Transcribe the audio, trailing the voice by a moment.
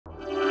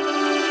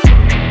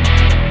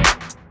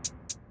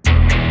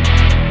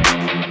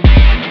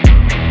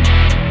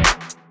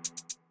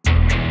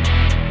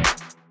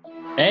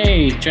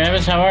Hey,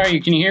 Travis, how are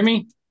you? Can you hear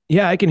me?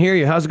 Yeah, I can hear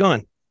you. How's it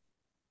going?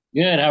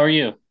 Good. How are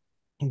you?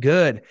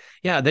 Good.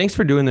 Yeah, thanks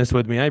for doing this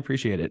with me. I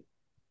appreciate it.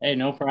 Hey,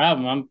 no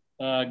problem.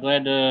 I'm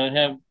glad to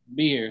have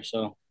be here.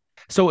 So,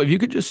 if you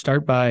could just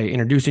start by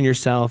introducing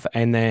yourself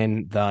and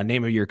then the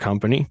name of your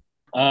company.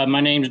 My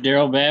name's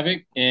Darryl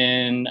Babik,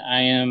 and I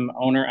am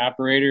owner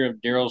operator of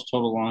Darryl's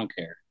Total Lawn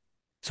Care.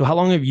 So, how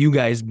long have you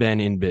guys been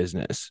in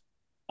business?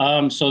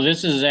 So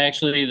this is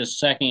actually the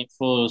second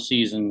full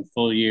season,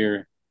 full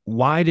year.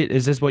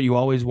 Is this what you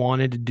always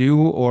wanted to do,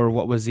 or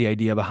what was the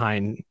idea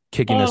behind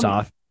kicking this Um,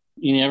 off?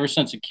 ever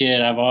since a kid,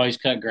 I've always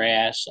cut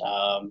grass.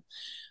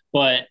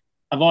 But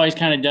I've always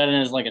kind of done it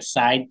as like a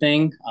side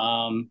thing.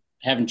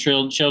 Having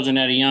children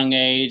at a young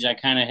age, I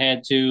kind of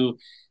had to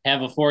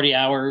have a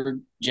 40-hour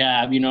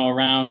job,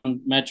 around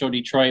Metro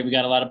Detroit. We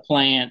got a lot of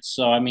plants.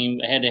 So, I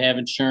mean, I had to have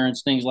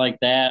insurance, things like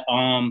that.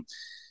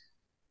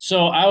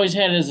 So I always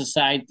had it as a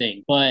side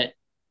thing, but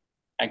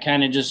I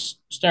kind of just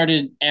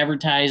started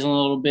advertising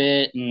a little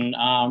bit and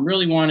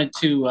really wanted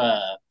to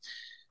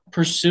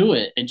pursue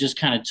it. It just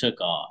kind of took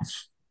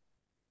off.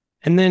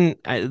 And then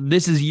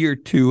this is year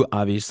two,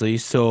 obviously.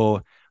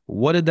 So,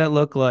 what did that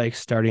look like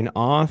starting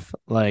off?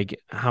 Like,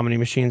 how many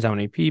machines, how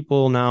many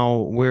people now?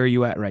 Where are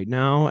you at right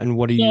now? And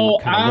what are you So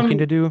kind of looking I'm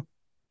to do?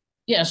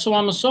 Yeah, so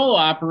I'm a solo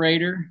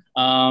operator.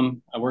 I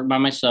work by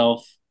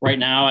myself. Right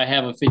now, I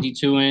have a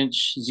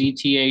 52-inch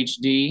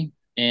ZTHD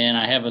and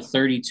I have a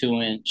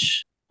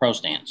 32-inch Pro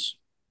Stance.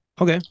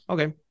 Okay.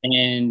 Okay.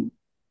 And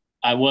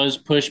I was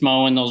push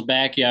mowing those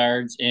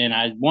backyards, and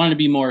I wanted to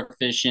be more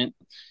efficient,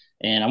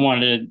 and I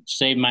wanted to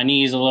save my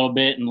knees a little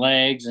bit and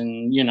legs,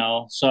 and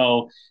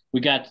so we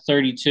got to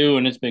 32,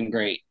 and it's been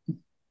great.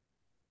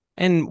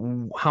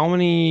 And how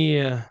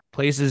many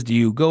places do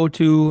you go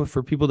to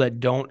for people that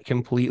don't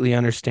completely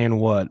understand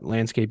what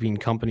landscaping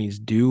companies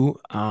do?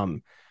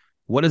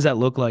 What does that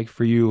look like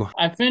for you?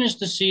 I finished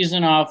the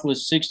season off with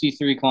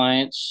 63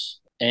 clients.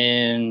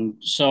 And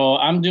so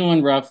I'm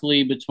doing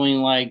roughly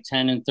between like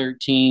 10 and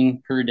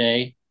 13 per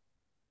day.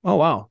 Oh,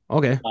 wow.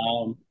 Okay.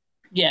 Um,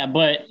 yeah,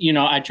 but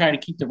I try to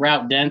keep the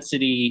route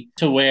density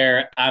to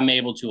where I'm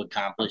able to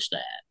accomplish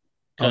that.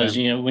 Because,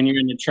 Okay. when you're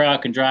in the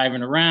truck and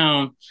driving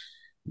around,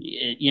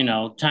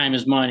 time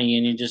is money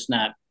and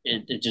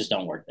it just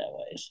don't work that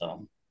way.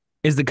 So,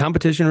 Is the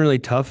competition really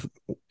tough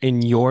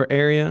in your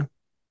area?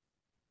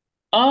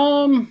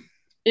 Um,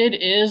 it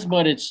is,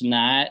 but it's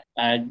not.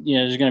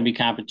 There's going to be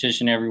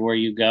competition everywhere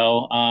you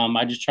go.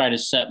 I just try to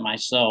set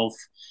myself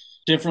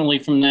differently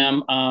from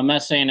them. I'm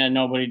not saying that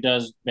nobody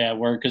does bad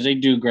work because they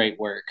do great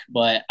work,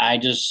 but I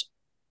just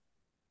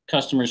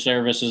customer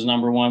service is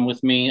number one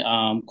with me.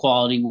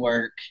 Quality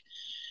work,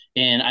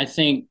 and I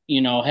think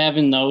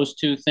having those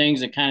two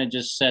things, it kind of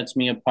just sets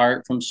me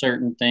apart from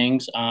certain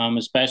things,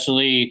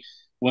 especially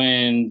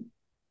when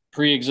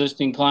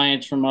pre-existing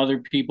clients from other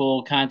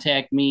people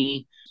contact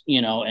me,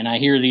 and I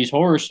hear these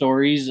horror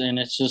stories, and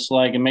it's just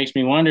like it makes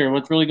me wonder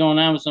what's really going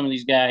on with some of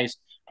these guys.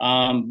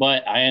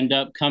 But I end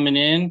up coming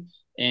in,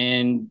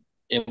 and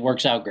it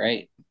works out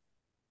great.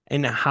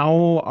 And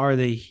how are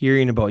they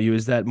hearing about you?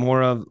 Is that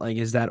more of like,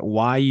 is that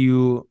why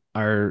you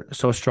are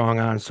so strong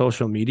on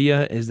social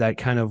media? Is that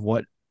kind of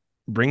what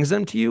brings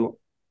them to you?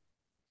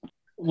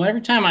 Well,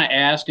 every time I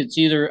ask, it's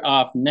either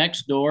off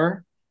next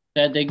door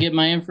that they get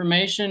my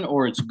information,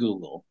 or it's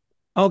Google.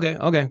 Okay.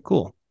 Okay.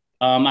 Cool.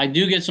 I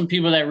do get some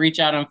people that reach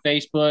out on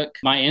Facebook.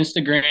 My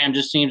Instagram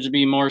just seems to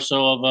be more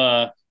so of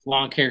a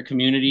lawn care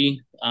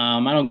community. I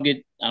don't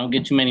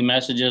get too many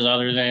messages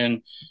other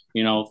than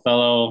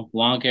fellow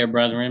lawn care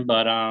brethren,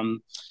 but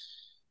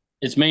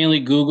it's mainly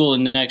Google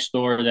and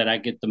Nextdoor that I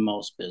get the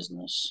most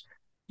business.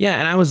 Yeah,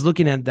 and I was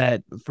looking at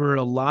that for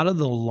a lot of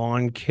the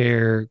lawn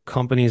care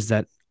companies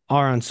that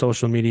are on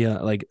social media,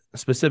 like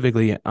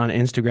specifically on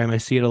Instagram, I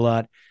see it a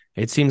lot.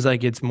 It seems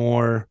like it's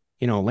more,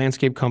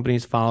 landscape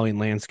companies following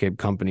landscape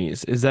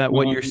companies. Is that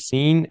what you're Mhm.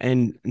 seeing?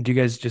 And do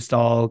you guys just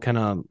all kind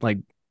of like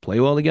play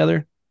well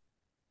together?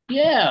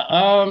 Yeah.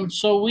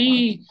 So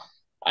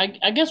I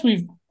guess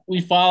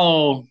we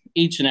follow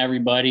each and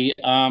everybody.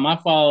 I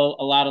follow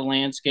a lot of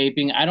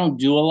landscaping. I don't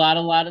do a lot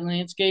of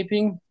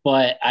landscaping,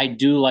 but I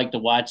do like to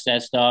watch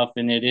that stuff,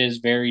 and it is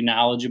very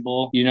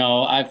knowledgeable.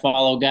 I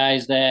follow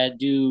guys that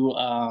do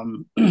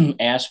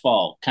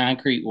asphalt,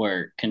 concrete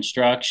work,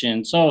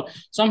 construction. So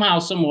somehow,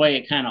 some way,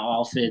 it kind of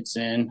all fits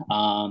in.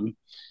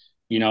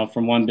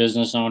 From one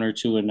business owner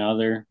to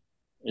another.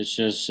 It's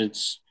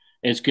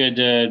good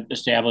to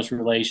establish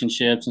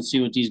relationships and see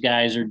what these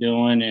guys are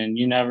doing, and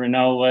you never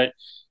know what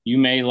you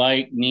may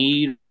like,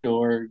 need,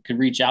 or could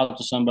reach out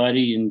to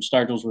somebody and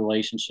start those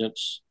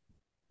relationships.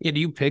 Yeah, do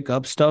you pick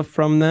up stuff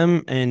from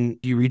them and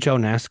do you reach out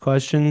and ask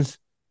questions?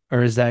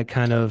 Or is that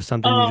kind of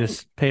something you Um,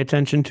 just pay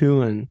attention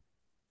to? And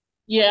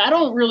yeah, I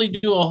don't really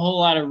do a whole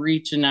lot of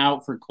reaching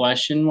out for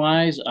question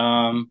wise. Do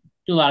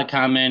a lot of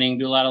commenting,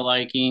 do a lot of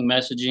liking,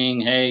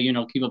 messaging. Hey,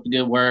 keep up the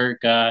good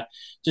work.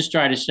 Just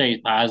try to stay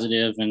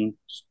positive and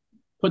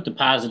put the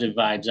positive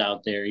vibes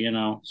out there.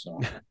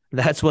 So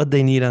that's what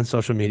they need on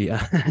social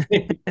media.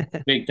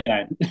 big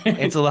time.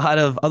 It's a lot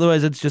of,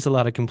 otherwise, it's just a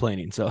lot of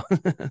complaining. So,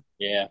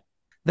 Yeah.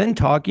 Then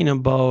talking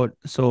about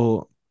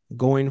so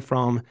going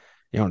from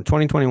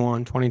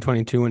 2021,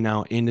 2022, and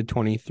now into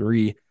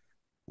 23,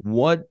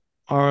 what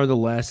are the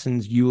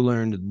lessons you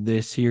learned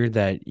this year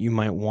that you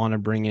might want to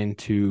bring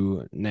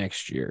into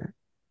next year?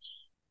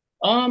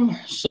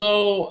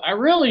 So I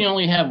really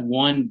only have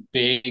one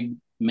big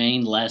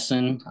main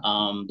lesson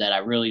that I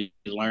really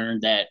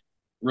learned that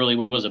really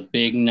was a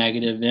big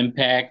negative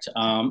impact. It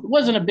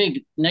wasn't a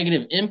big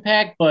negative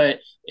impact, but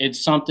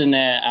it's something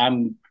that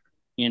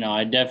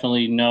I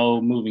definitely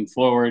know moving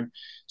forward.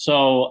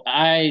 So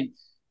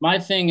my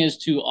thing is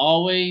to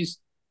always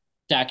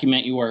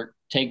document your work,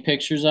 take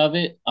pictures of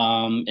it.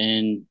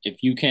 And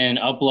if you can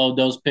upload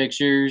those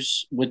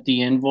pictures with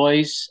the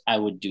invoice, I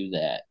would do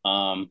that.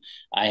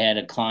 I had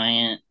a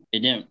client, it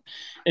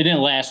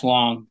didn't last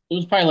long. It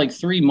was probably like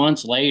 3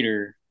 months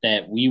later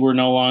that we were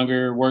no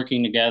longer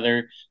working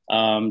together.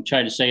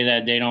 Tried to say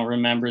that they don't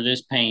remember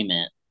this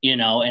payment.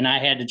 And I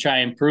had to try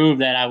and prove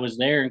that I was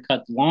there and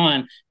cut the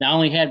lawn. And I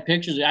only had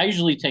pictures. I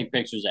usually take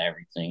pictures of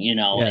everything,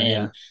 Yeah, and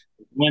yeah.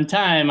 one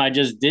time I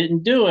just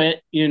didn't do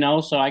it,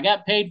 so I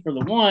got paid for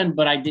the one,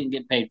 but I didn't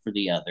get paid for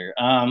the other.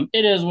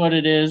 It is what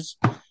it is,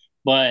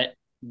 but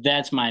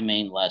that's my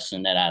main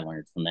lesson that I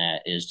learned from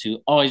that is to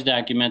always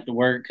document the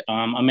work.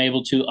 I'm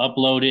able to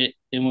upload it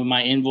in with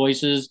my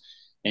invoices.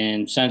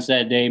 And since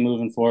that day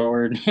moving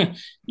forward,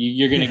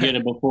 you're going to get a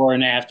before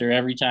and after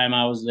every time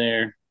I was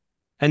there.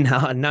 And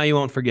now you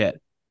won't forget.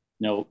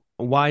 Nope.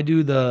 Why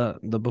do the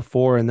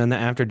before and then the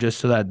after just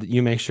so that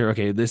you make sure,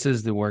 okay, this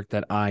is the work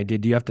that I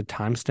did. Do you have to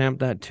timestamp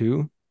that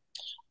too?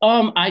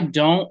 I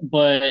don't,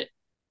 but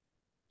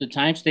the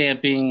time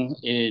stamping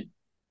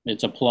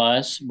it's a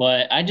plus,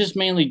 but I just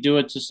mainly do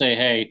it to say,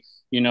 hey,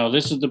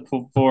 this is the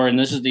before and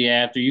this is the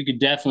after. You could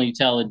definitely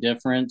tell a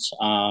difference.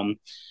 Don't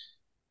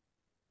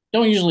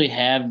usually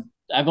have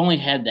I've only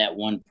had that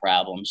one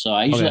problem. So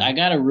Okay. I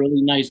got a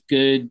really nice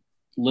good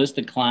list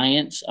of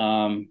clients,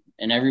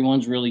 and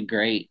everyone's really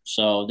great.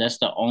 So that's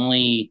the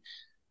only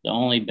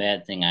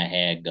bad thing I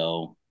had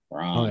go Okay.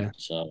 wrong.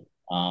 So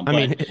I but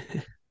mean,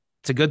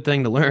 it's a good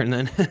thing to learn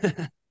then.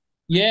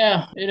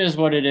 yeah, it is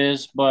what it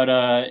is. But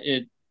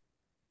it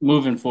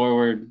moving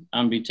forward,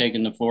 I'm be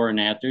taking the fore and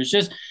after. It's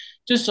just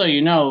so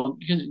you know,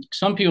 because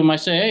some people might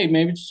say, "Hey,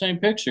 maybe it's the same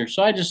picture."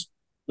 So I just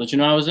let you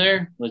know I was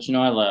there, let you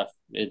know I left.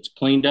 It's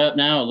cleaned up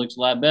now. It looks a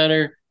lot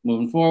better.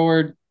 Moving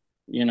forward,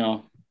 you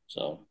know.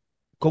 So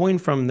Going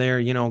from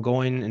there,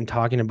 going and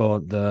talking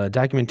about the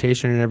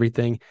documentation and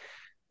everything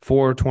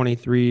for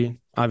 23,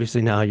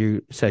 obviously now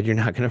you said you're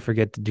not going to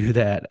forget to do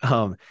that.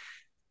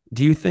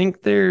 Do you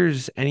think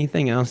there's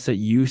anything else that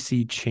you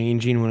see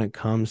changing when it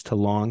comes to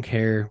lawn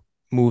care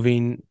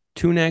moving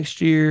to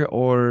next year?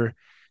 Or,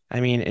 I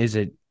mean, is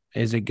it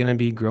going to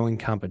be growing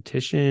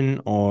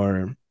competition,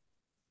 or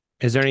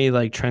is there any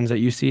like trends that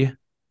you see?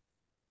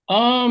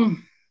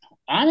 um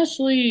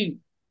honestly,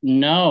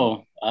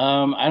 no.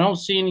 I don't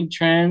see any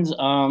trends.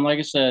 Like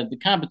I said, the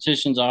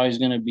competition's always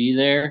gonna be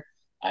there.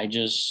 I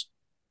just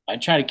I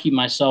try to keep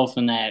myself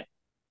in that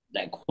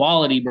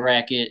quality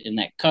bracket and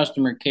that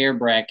customer care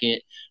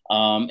bracket.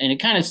 And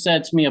it kind of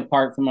sets me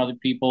apart from other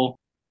people.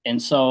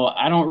 And so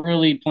I don't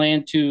really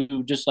plan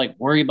to just like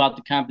worry about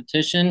the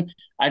competition.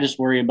 I just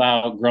worry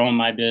about growing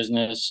my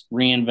business,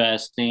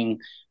 reinvesting,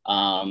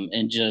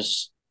 and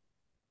just,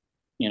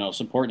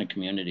 supporting the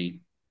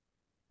community.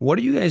 What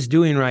are you guys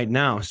doing right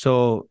now?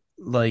 So,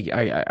 like,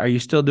 are you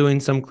still doing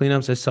some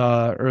cleanups? I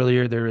saw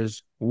earlier there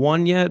is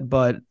one yet,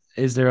 but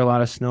is there a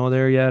lot of snow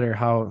there yet, or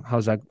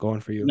how's that going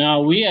for you?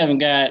 No, we haven't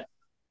got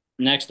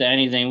next to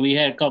anything. We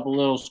had a couple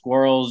little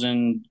squirrels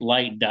and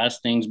light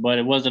dustings, but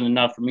it wasn't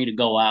enough for me to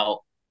go out.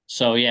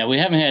 So yeah, we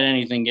haven't had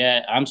anything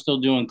yet. I'm still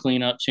doing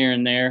cleanups here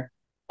and there.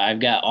 I've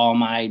got all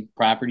my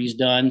properties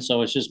done,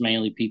 so it's just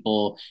mainly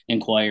people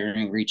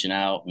inquiring, reaching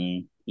out,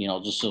 and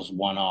just those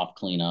one-off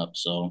cleanup.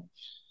 So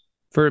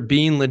For it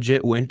being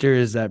legit winter,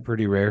 is that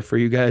pretty rare for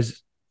you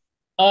guys?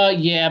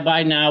 yeah,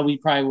 by now we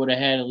probably would have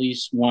had at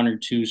least one or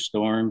two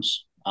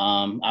storms.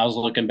 I was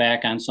looking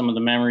back on some of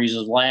the memories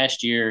of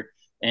last year,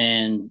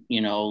 and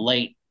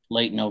late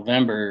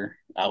November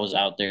I was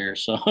out there,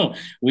 so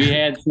we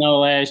had snow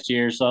last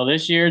year. So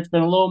this year it's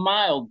been a little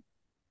mild.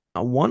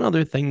 One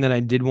other thing that I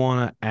did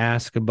want to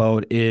ask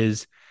about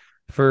is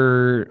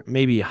for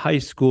maybe high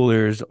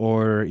schoolers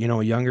or,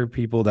 younger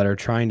people that are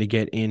trying to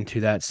get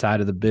into that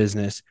side of the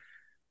business.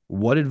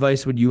 What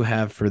advice would you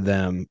have for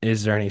them?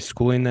 Is there any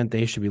schooling that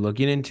they should be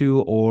looking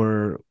into,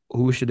 or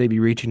who should they be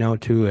reaching out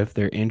to if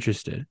they're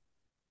interested?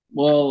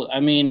 Well,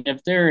 I mean,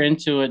 if they're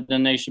into it,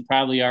 then they should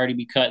probably already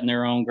be cutting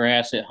their own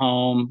grass at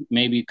home,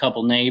 maybe a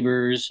couple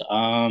neighbors.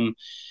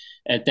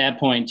 At that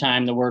point in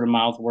time, the word of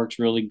mouth works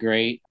really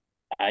great.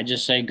 I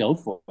just say go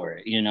for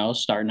it,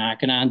 start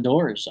knocking on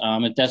doors.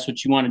 If that's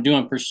what you want to do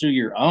and pursue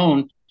your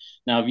own.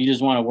 Now, if you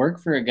just want to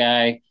work for a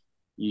guy,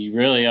 you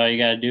really all you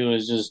got to do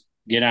is just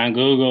get on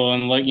Google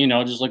and look,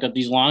 just look up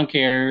these lawn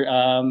care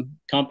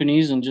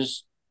companies and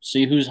just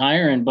see who's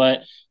hiring.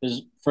 But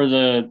as for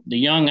the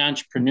young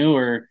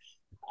entrepreneur,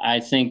 I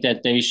think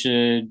that they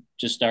should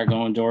just start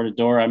going door to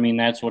door. I mean,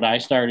 that's what I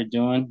started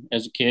doing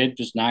as a kid,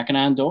 just knocking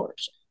on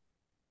doors.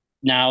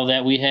 Now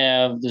that we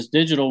have this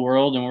digital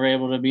world and we're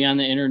able to be on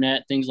the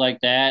internet, things like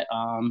that,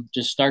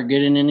 just start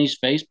getting in these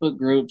Facebook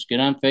groups, get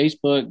on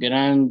Facebook, get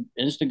on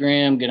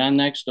Instagram, get on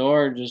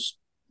Nextdoor, just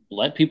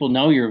let people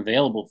know you're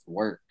available for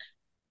work.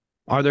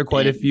 Are there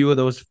quite a And few of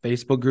those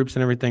Facebook groups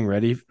and everything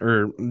ready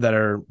or that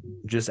are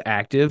just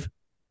active?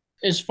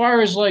 as far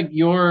as like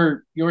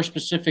your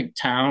specific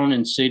town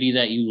and city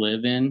that you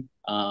live in,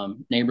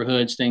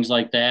 neighborhoods, things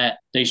like that,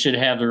 they should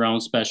have their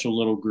own special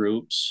little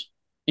groups,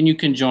 and you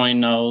can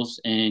join those,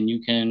 and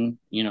you can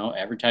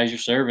advertise your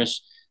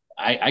service.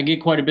 I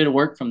get quite a bit of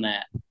work from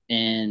that,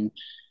 and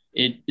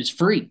it's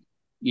free.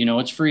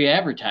 It's free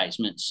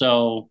advertisement,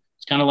 so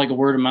it's kind of like a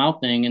word of mouth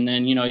thing, and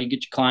then you get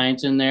your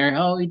clients in there.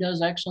 Oh, he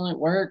does excellent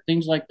work,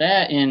 things like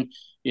that, and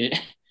it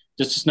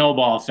just a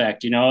snowball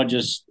effect. It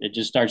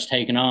just starts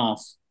taking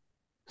off.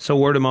 So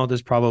word of mouth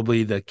is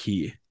probably the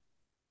key.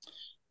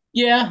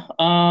 Yeah,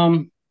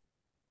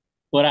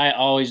 but I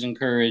always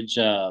encourage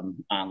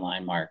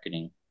online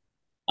marketing.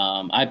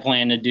 I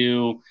plan to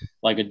do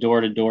like a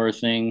door to door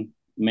thing,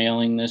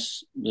 mailing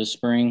this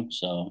spring.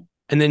 So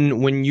And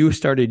then when you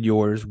started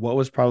yours, what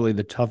was probably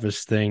the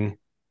toughest thing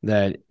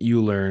that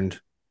you learned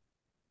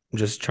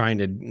just trying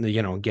to,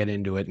 get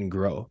into it and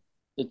grow?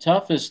 the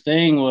toughest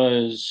thing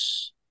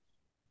was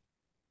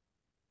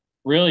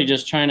really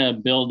just trying to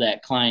build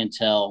that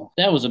clientele.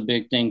 That was a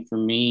big thing for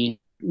me.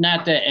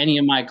 Not that any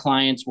of my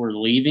clients were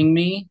leaving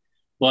me,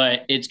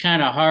 but it's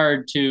kind of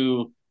hard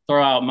to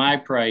throw out my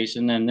price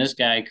and then this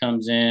guy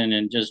comes in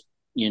and just,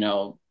 you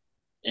know,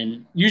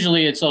 and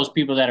usually it's those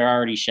people that are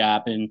already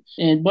shopping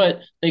and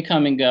but they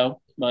come and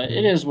go, but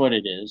it Mhm. is what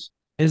it is.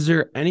 Is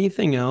there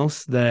anything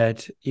else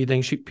that you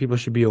think people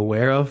should be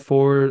aware of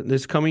for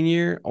this coming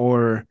year?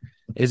 Or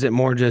is it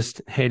more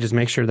just, hey, just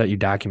make sure that you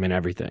document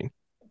everything?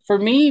 For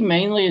me,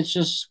 mainly it's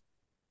just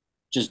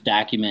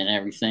document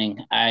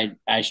everything.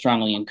 I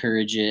strongly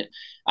encourage it.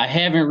 I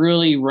haven't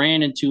really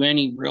ran into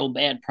any real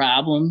bad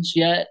problems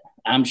yet.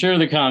 I'm sure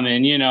they're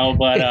coming,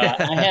 but Yeah.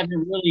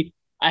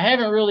 I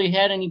haven't really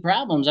had any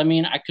problems. I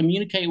mean, I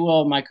communicate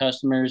well with my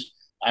customers.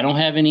 I don't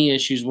have any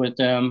issues with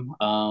them.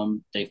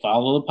 They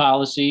follow the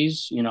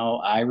policies.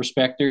 I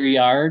respect their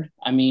yard.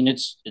 I mean,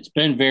 it's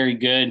been very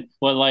good.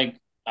 But like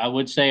I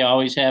would say,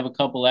 always have a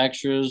couple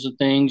extras of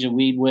things, your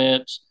weed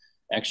whips,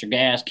 extra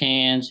gas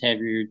cans, have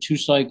your 2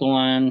 cycle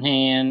on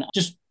hand.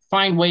 Just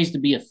find ways to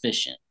be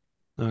efficient.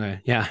 Okay.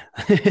 Yeah.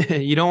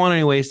 You don't want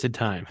any wasted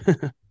time.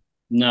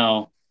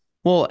 No,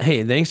 Well,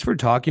 hey, thanks for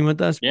talking with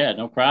us. yeah,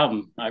 no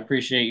problem. I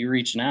appreciate you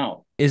reaching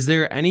out. Is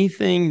there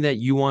anything that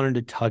you wanted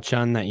to touch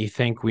on that you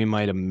think we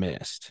might have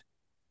missed?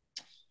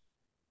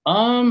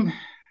 Um,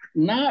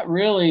 Not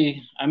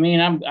really. I mean,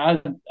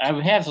 I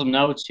have some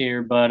notes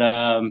here,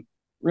 but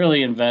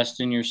really invest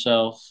in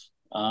yourself.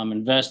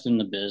 Invest in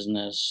the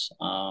business.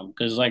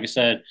 Because like I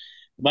said,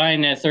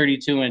 buying that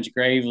 32-inch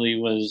Gravely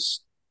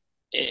was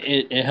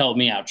it helped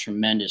me out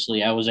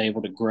tremendously. I was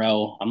able to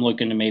grow. I'm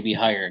looking to maybe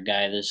hire a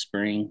guy this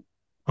spring.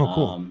 Oh,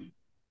 cool. Um,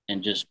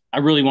 and just I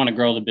really want to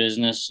grow the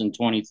business in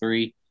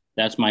 23.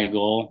 That's my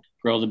goal.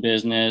 Grow the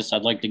business.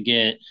 I'd like to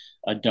get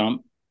a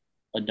dump,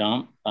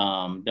 yeah,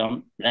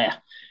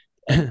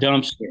 a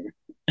dumpster.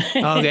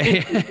 Okay.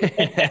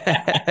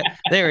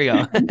 There we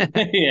go.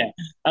 Yeah,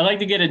 I like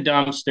to get a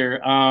dumpster.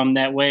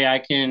 That way I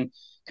can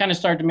kind of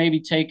start to maybe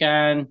take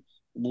on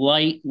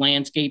light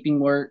landscaping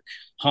work,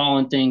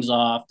 hauling things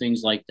off,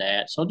 things like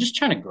that. So just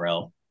trying to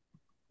grow.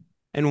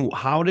 And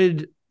how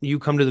did you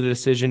come to the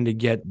decision to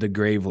get the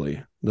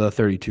Gravely, the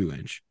 32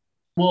 inch?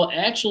 Well,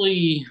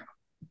 actually,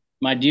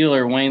 my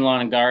dealer, Wayne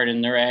Lawn and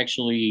Garden, they're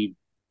actually,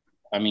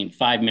 I mean,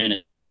 5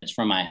 minutes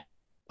from my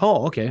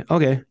Oh, okay.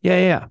 Okay. Yeah,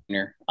 yeah.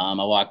 here. I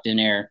walked in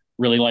there,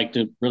 really liked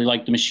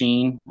the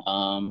machine,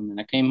 and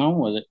I came home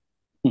with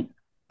it.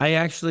 I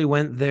actually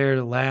went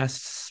there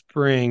last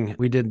spring.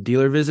 We did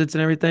dealer visits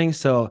and everything,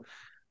 so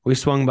we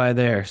swung by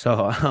there.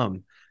 So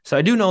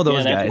I do know Yeah,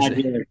 those that's guys. my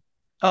dealer.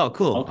 Oh,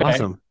 cool. Okay.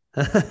 Awesome.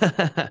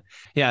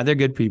 Yeah, they're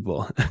good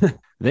people.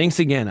 Thanks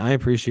again. I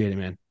appreciate it,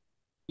 man.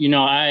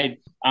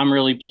 I'm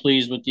really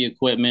pleased with the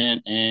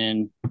equipment,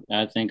 and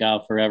I think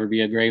I'll forever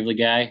be a Gravely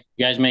guy.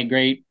 You guys make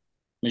great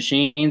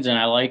machines, and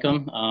I like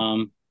them.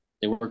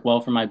 They work well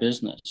for my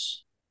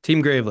business.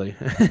 Team Gravely.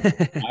 All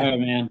right,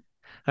 man.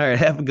 All right,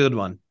 have a good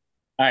one.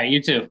 All right,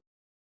 you too.